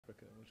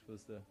which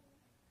was the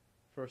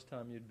first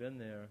time you'd been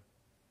there.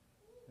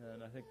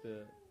 And I think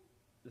the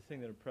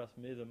thing that impressed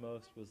me the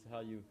most was how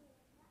you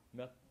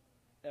met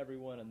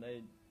everyone and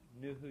they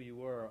knew who you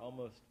were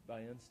almost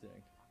by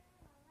instinct.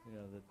 You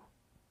know that.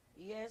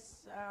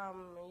 Yes,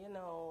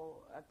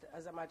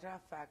 as a matter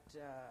of fact,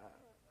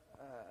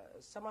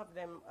 some of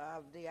them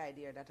have the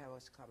idea that I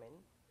was coming,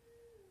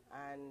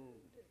 and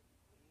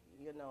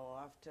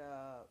after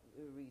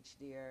we reached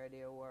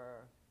there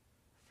were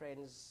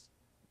friends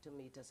to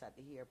meet us at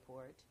the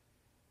airport,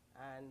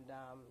 and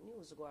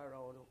news go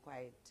around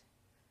quite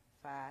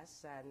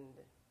fast, and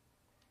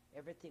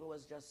everything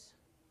was just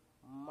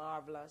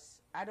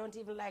marvelous. I don't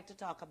even like to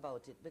talk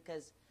about it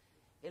because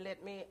it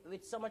let me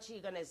with so much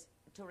eagerness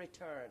to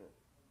return,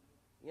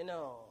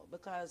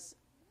 because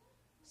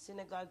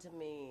Senegal to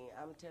me,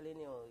 I'm telling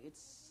you,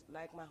 it's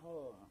like my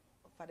home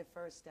for the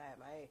first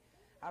time.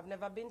 I've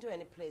never been to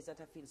any place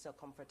that I feel so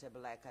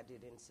comfortable like I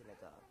did in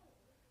Senegal,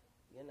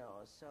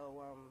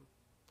 so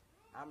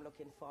I'm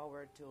looking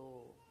forward to,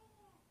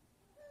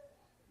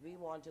 we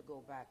want to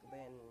go back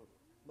then,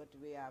 but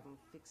we haven't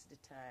fixed the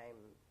time,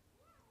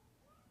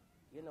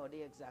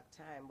 the exact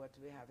time, but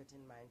we have it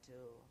in mind to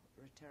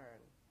return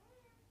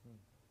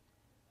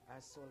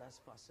as soon as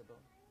possible.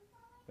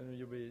 And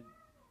you'll be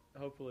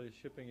hopefully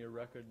shipping your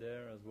record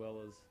there as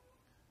well as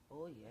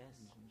oh yes,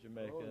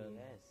 Jamaica. Oh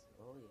yes,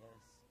 oh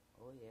yes,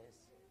 oh yes.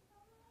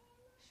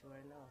 Sure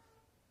enough.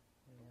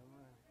 Yeah,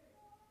 man.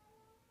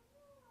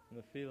 And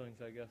the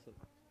feelings, I guess,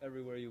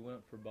 everywhere you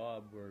went for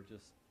Bob were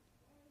just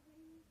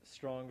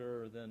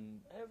stronger than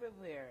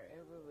everywhere.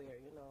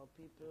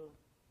 People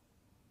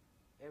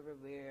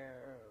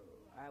everywhere.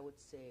 I would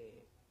say,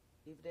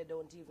 if they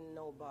don't even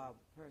know Bob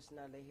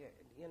personally,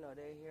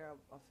 they hear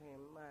of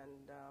him,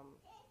 and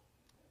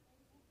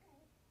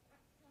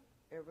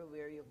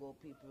everywhere you go,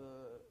 people,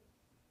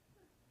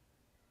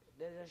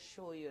 they just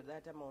show you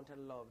that amount of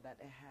love that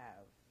they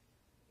have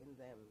in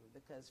them,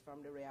 because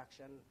from the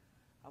reaction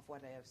of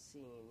what I have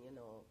seen,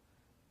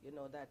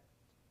 that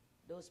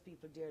those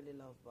people dearly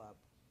love Bob.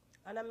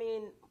 And I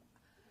mean,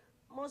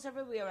 most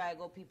everywhere I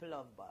go, people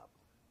love Bob.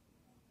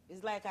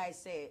 It's like I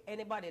say,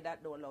 anybody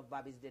that don't love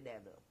Bob is the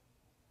devil.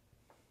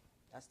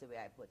 That's the way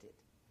I put it.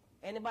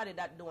 Anybody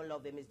that don't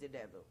love him is the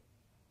devil.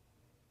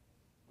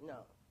 No.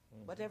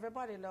 Mm-hmm. But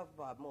everybody love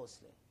Bob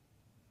mostly.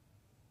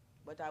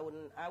 But I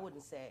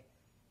wouldn't say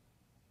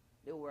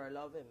the world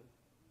love him.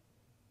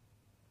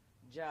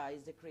 Jah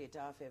is the creator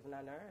of heaven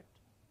and earth.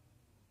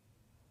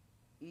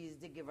 He is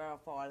the giver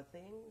of all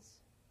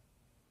things.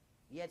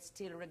 Yet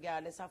still,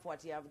 regardless of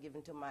what he have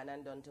given to man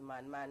and done to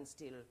man, man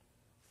still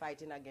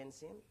fighting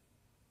against him.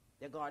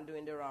 They're gone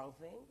doing the wrong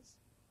things.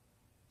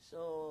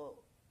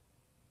 So,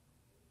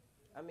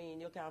 I mean,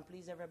 you can't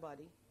please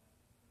everybody.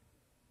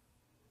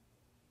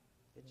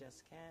 You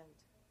just can't.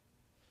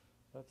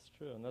 That's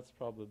true, and that's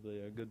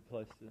probably a good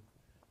place to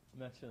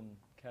mention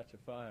Catch a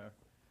Fire.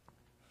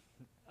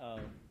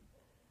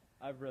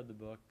 I've read the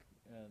book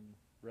and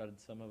read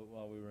some of it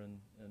while we were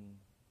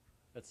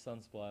at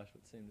Sunsplash,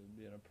 which seemed to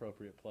be an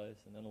appropriate place,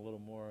 and then a little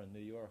more in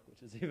New York,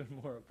 which is even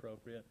more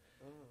appropriate.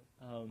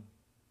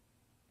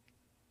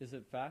 Is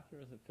it fact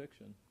or is it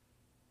fiction?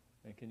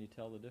 And can you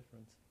tell the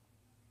difference?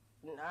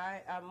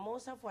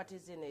 Most of what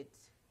is in it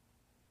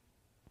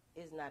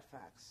is not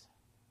facts.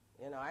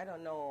 I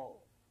don't know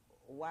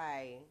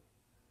why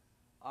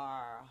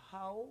or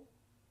how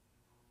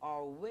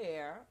or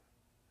where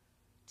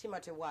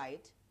Timothy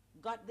White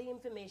got the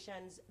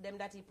informations them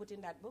that he put in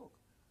that book.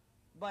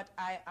 But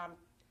I am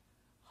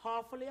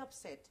awfully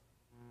upset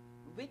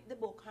with the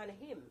book and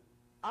him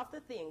of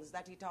the things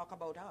that he talk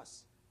about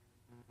us.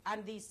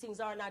 And these things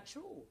are not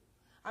true.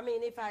 I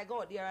mean, if I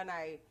go there and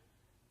I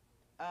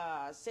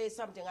say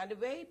something, and the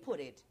way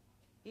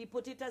he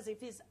put it as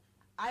if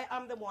I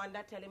am the one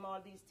that tell him all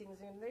these things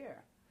in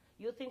there.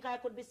 You think I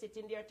could be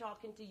sitting there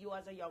talking to you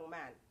as a young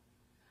man?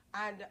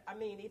 And, I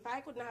mean, if I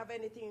couldn't have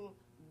anything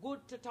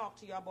good to talk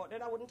to you about,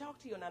 then I wouldn't talk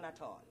to you none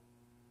at all.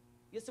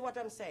 You see what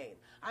I'm saying?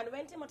 And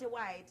when Timothy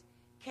White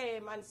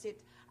came and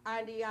sit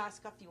and he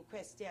asked a few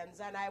questions,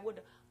 and I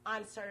would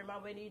answer him,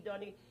 and when he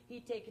done it,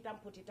 he take it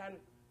and put it on.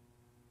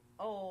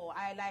 Oh,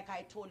 I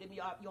told him,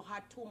 you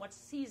had too much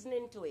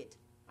seasoning to it,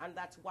 and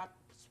that's what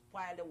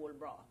spoiled the whole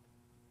broth.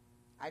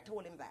 I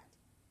told him that.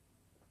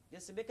 You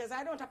see, because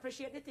I don't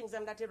appreciate the things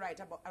that he write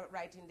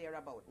in there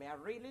about me. I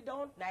really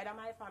don't, neither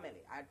my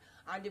family.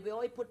 And the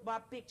way he put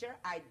Bob picture,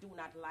 I do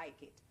not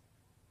like it.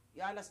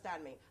 You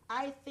understand me?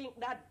 I think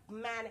that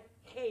man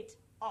hate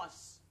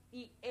us.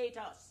 He hate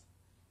us.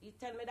 He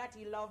tell me that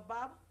he love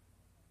Bob.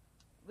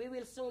 We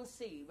will soon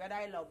see whether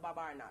I love Bob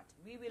or not.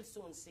 We will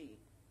soon see.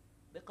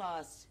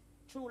 Because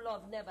true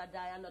love never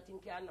die and nothing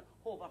can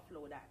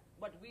overflow that.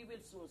 But we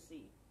will soon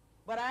see.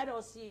 But I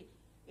don't see,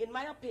 in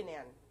my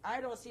opinion,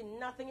 I don't see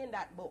nothing in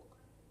that book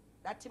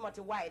that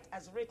Timothy White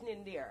has written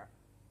in there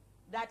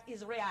that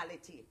is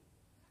reality.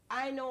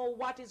 I know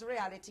what is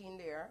reality in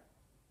there,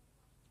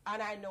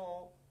 and I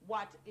know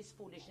what is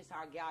foolishness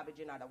or garbage,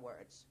 in other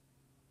words.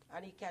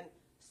 And he can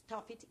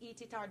stuff it,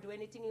 eat it, or do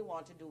anything he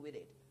wants to do with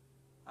it.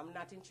 I'm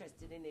not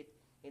interested in it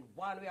in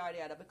one way or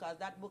the other, because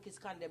that book is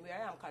condemned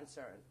where I am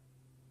concerned.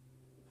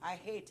 I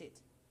hate it.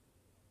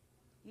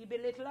 He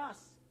belittled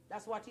us.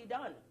 That's what he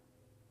done.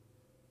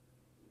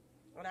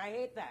 And I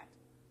hate that.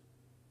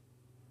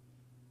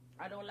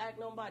 I don't like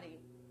nobody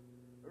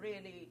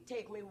really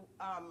take me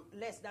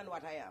less than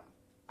what I am.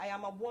 I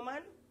am a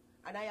woman,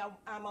 and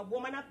I'm a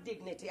woman of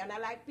dignity, and I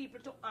like people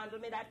to handle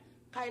me that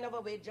kind of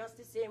a way, just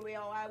the same way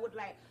how I would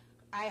like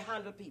I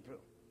handle people.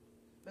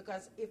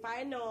 Because if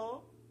I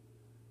know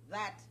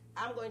that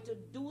I'm going to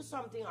do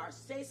something or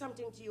say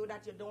something to you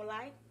that you don't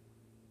like,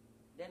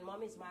 then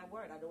mom is my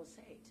word, I don't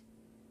say it.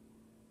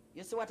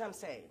 You see what I'm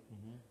saying?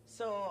 Mm-hmm.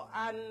 So,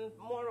 and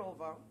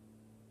moreover,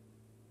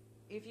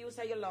 if you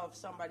say you love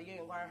somebody, you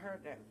ain't going to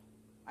hurt them.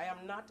 I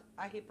am not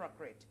a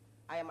hypocrite.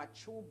 I am a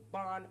true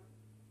born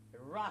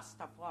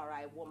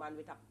Rastafari woman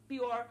with a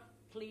pure,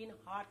 clean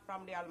heart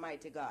from the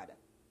Almighty God.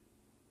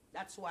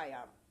 That's who I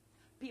am.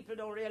 People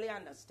don't really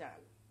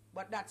understand,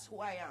 but that's who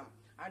I am.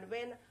 And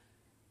when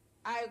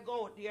I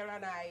go out there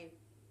and I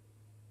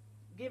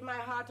give my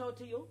heart out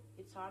to you,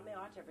 it's all my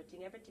heart,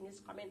 everything. Everything is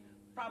coming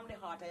from the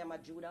heart. I am a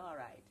Judah, all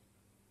right.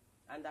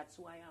 And that's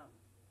who I am.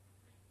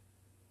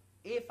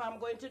 If I'm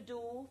going to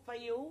do for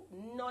you,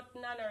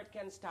 nothing on earth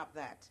can stop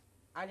that.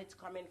 And it's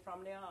coming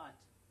from the heart.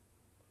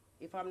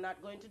 If I'm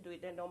not going to do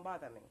it, then don't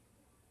bother me.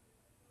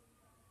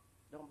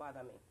 Don't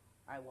bother me.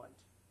 I won't.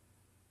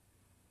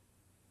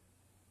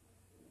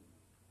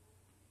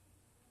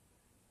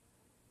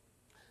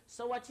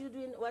 So what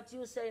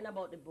you saying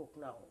about the book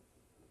now?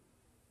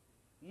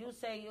 You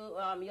say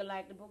you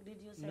like the book, did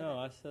you say No, that?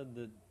 I said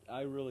that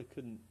I really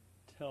couldn't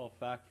tell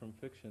fact from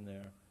fiction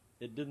there.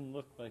 It didn't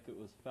look like it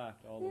was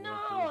fact all the way through.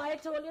 No, I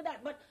told you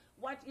that. But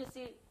what you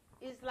see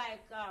is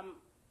like,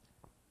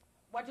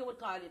 what you would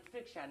call it,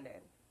 fiction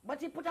then. But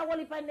he put a whole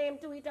heap of name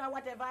to it or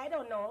whatever, I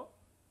don't know.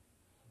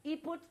 He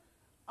put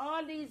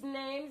all these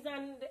names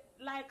and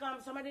like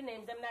some of the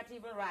names, them not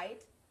even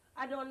right.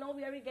 I don't know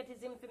where he get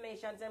his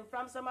information, and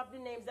from some of the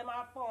names, them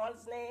are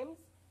false names.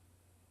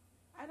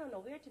 I don't know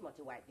where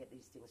Timothy White get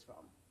these things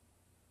from.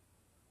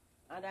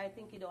 And I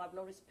think he don't have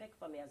no respect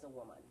for me as a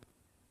woman.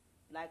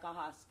 Like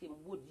I ask him,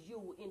 would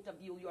you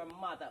interview your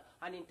mother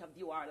and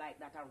interview her like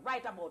that and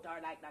write about her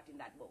like that in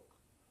that book?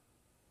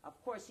 Of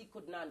course he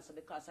couldn't answer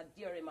because a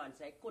dear man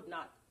said he could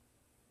not.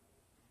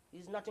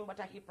 He's nothing but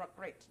a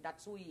hypocrite.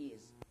 That's who he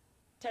is.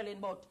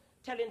 Telling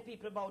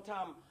people about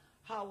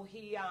how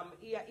he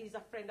is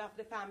a friend of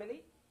the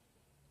family.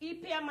 He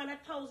pay a man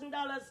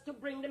 $1,000 to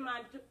bring the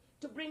man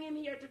to bring him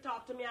here to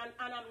talk to me, and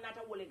I'm not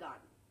a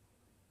hooligan.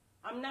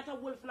 I'm not a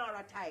wolf nor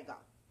a tiger.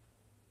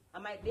 I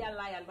might be a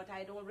lion, but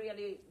I don't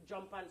really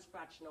jump and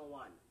scratch no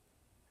one.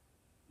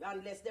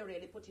 Unless they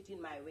really put it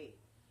in my way.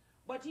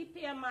 But he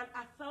pay a man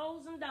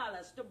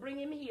 $1,000 to bring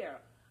him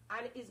here,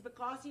 and it's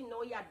because he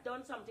know he had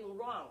done something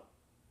wrong.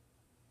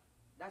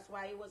 That's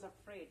why he was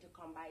afraid to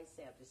come by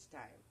himself this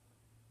time.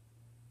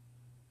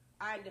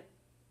 And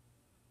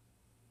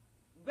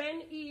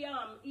when he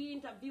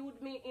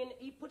interviewed me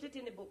he put it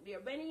in the book there.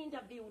 When he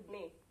interviewed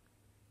me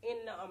in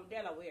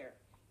Delaware,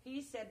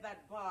 he said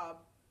that Bob,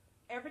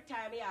 every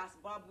time he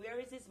asked Bob, where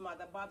is his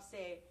mother? Bob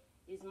say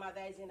his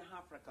mother is in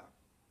Africa.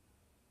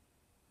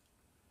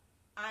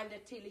 And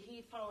until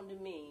he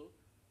found me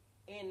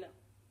in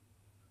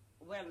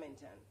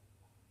Wilmington.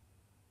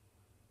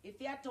 If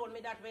he had told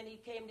me that when he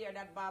came there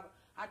that Bob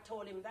had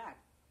told him that,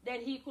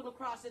 then he couldn't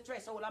cross the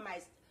threshold of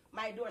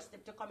my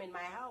doorstep to come in my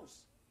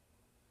house.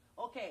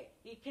 Okay,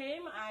 he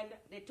came and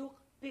they took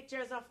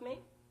pictures of me.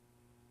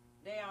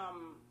 They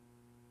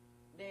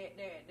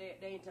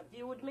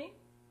interviewed me.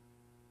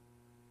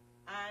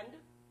 And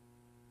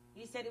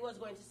he said he was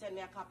going to send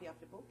me a copy of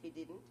the book. He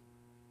didn't.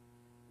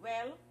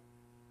 Well,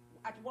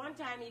 at one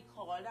time he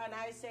called and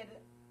I said,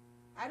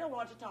 I don't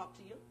want to talk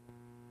to you.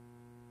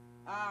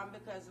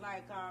 Because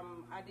like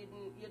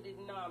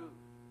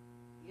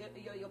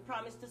you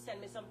promised to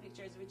send me some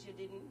pictures which you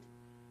didn't.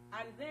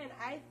 And then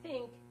I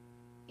think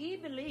he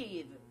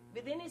believed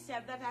within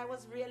himself that I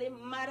was really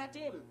mad at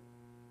him.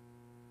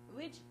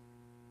 Which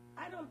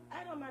I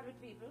don't mad with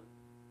people.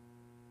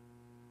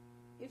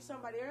 If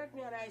somebody hurt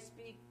me and I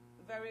speak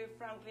very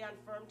frankly and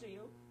firm to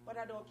you, but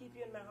I don't keep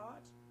you in my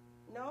heart.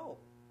 No.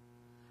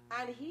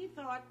 And he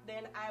thought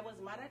then I was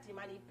mad at him,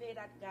 and he paid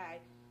that guy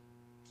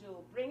to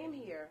bring him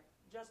here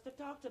just to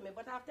talk to me.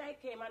 But after I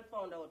came and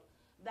found out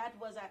that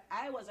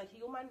I was a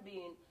human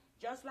being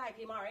just like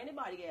him or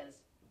anybody else,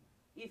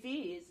 if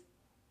he is,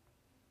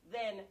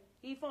 then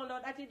he found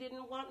out that he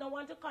didn't want no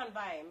one to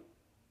convoy him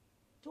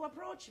to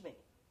approach me.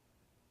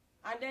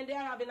 And then they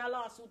are having a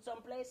lawsuit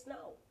someplace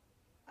now.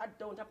 I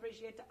don't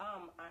appreciate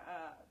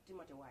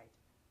Timothy White.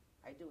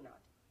 I do not.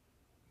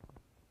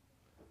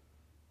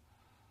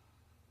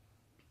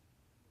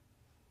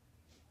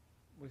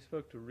 We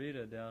spoke to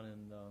Rita down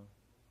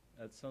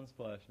at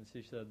Sunsplash, and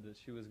she said that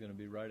she was going to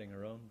be writing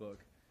her own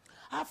book.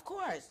 Of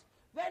course.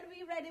 When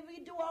we ready,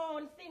 we do our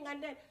own thing,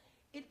 and then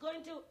it's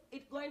going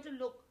to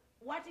look,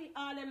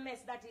 all the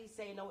mess that he's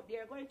saying out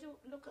there, going to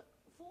look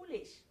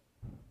foolish.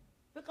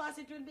 Because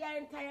it will be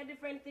an entire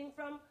different thing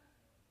from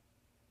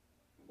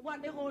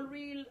what the whole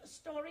real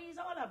story is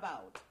all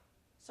about.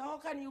 So how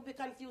can you be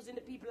confusing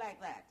the people like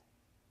that?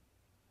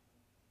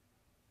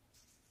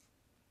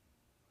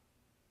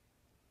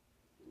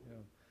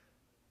 Yeah.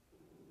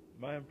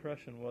 My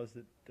impression was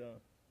that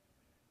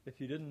if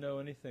you didn't know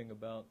anything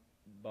about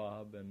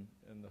Bob and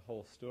the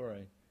whole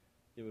story,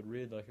 it would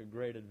read like a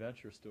great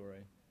adventure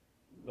story.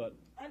 But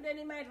and then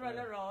he might run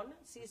around,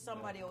 see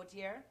somebody out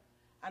here,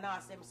 and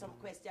ask them some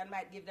question,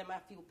 might give them a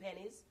few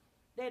pennies.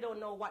 They don't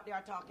know what they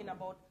are talking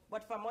about,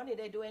 but for money,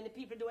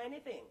 people do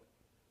anything.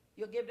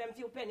 You give them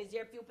few pennies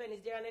here, few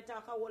pennies there, and they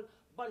talk a whole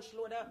bunch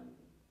load of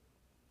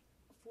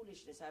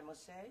foolishness, I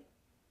must say.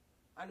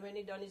 And when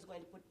he done, he's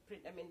going to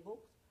print them in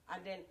books,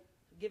 and then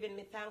giving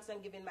me thanks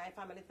and giving my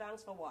family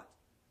thanks for what?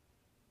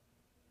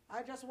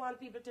 I just want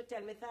people to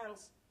tell me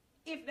thanks.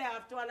 If they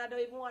have to, and I don't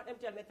even want them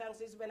to tell me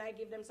thanks, is when I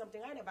give them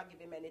something. I never give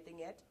him anything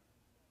yet.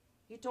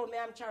 He told me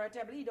I'm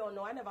charitable. He don't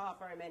know. I never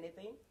offer him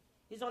anything.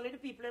 It's only the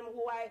people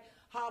who I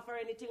offer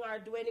anything or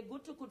do any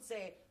good to could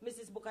say,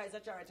 Mrs. Booker is a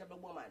charitable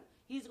woman.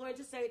 He's going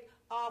to say it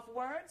off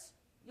words.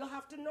 You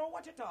have to know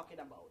what you're talking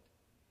about.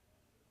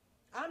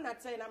 I'm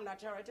not saying I'm not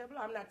charitable.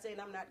 I'm not saying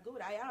I'm not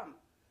good. I am.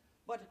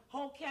 But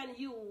how can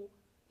you,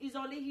 it's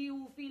only he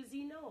who feels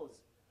he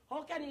knows.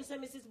 How can you say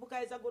Mrs. Booker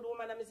is a good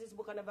woman and Mrs.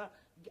 Booker never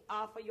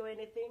offer you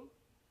anything?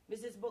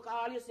 Mrs. Booker,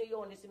 all you say, you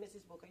only see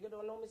Mrs. Booker. You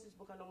don't know Mrs.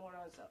 Booker no more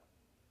answer.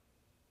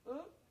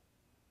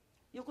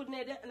 You could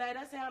neither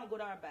say I'm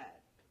good or bad.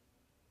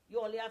 You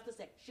only have to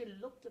say, she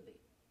looked to be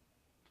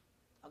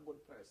a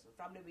good person.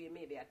 From the way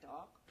maybe I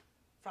talk,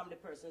 from the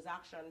person's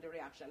action, the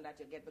reaction that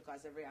you get,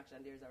 because every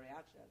action there is a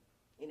reaction.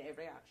 In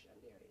every action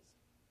there is.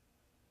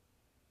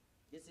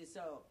 You see,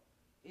 so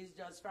it's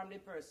just from the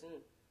person.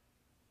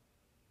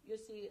 You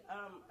see,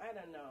 I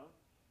don't know.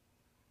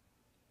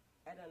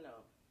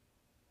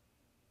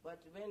 But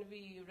when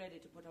we ready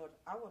to put out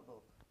our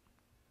book,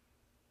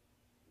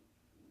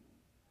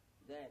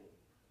 then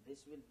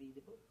this will be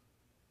the book.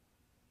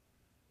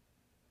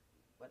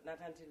 But not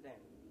until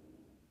then.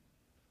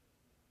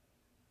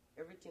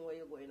 Everything where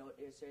you're going out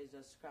there, so is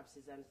just scraps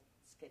and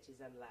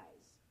sketches and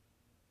lies.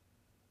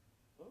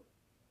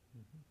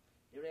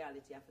 The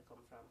reality has to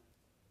come from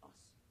us,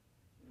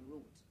 the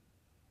root.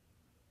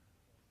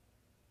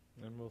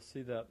 And we'll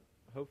see that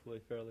hopefully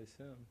fairly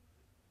soon.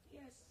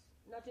 Yes,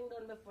 nothing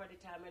done before the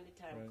time. When the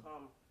time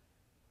come,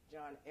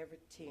 John,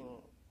 everything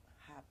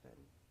happen.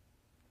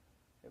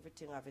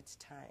 Everything of its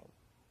time.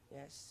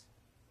 Yes.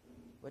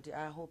 But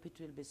I hope it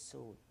will be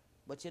soon.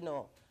 But you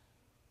know,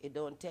 it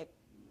don't take,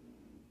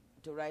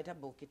 to write a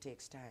book, it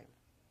takes time.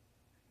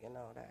 You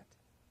know that.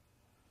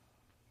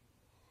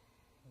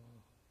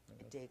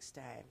 It takes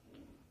time.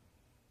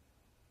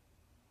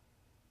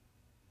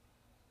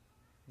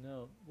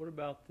 No. What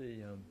about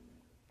the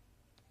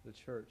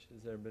church?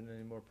 Has there been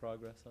any more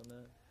progress on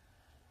that?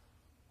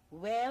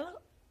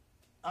 Well,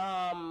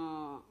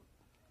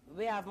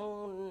 we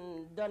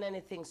haven't done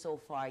anything so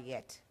far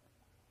yet,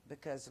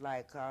 because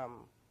like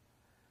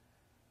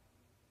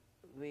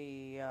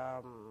we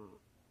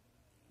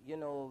you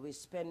know, we're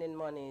spending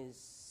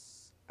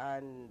monies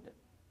and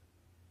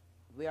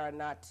we are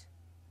not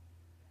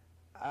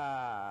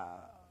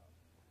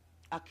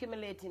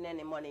accumulating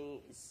any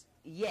money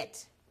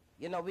yet.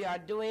 You know, we are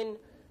doing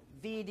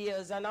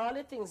videos and all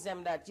the things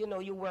them that, you know,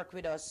 you work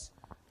with us,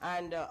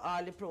 and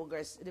all the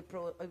progress,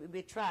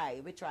 we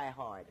try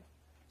hard.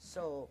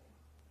 So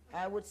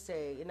I would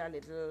say in a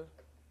little,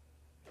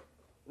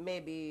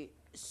 maybe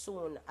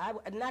soon,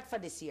 not for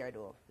this year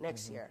though,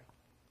 next year.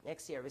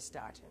 Next year we're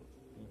starting.